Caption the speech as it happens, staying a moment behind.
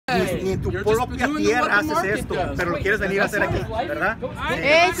ni en tu propia tierra haces esto, pero lo quieres venir a hacer aquí, ¿verdad?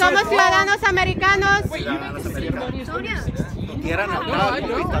 Somos ciudadanos americanos. Ciudadanos americanos. Tu tierra natal,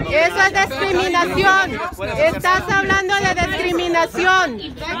 Eso es discriminación. Estás hablando de discriminación.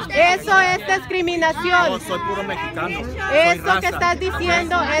 Eso es discriminación. No, soy puro mexicano. Eso que estás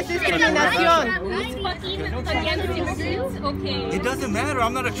diciendo es discriminación. It doesn't matter.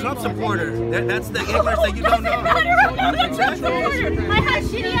 I'm not a Trump supporter. That's the ignorance that you don't know. I had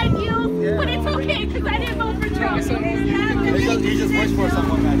shitty IQ, but it's okay because I didn't vote for Trump. You just voice for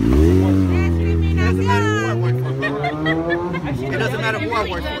someone, man. It doesn't matter who I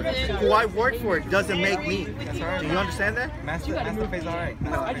work for. Who I work for doesn't make me. Do you understand that? Master pays all right.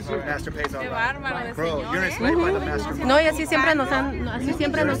 Master pays all right. Bro, you're enslaved by the master. No, y así siempre nos han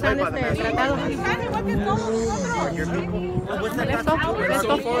tratado.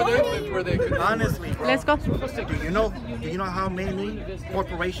 Honestly, bro, Let's go. do you know how many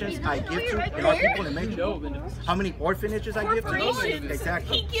corporations I give to and our people in Mexico? How many orphanages I give to?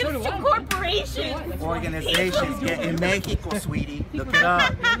 Exactly. He gives to corporations. Organizations in Mexico, sweetie. Look it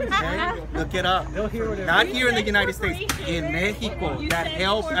up. Okay? Look it up. Not here in the United States. In Mexico, that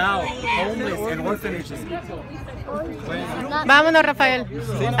help out homeless and orphanages. Vámonos, Rafael.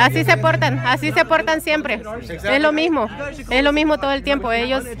 Así se portan siempre. Es lo mismo todo el tiempo.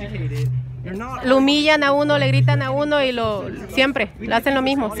 Ellos lo humillan a uno, le gritan a uno y siempre hacen lo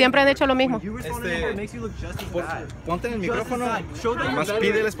mismo. Siempre han hecho lo mismo. Ponte en el micrófono, nomás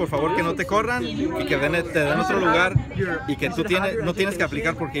pídeles por favor que no te corran y que te den otro lugar y que tú no tienes que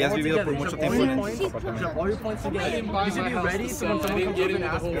aplicar porque ya has vivido por mucho tiempo en el apartamento.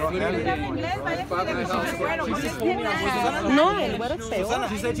 No, el güero es peor.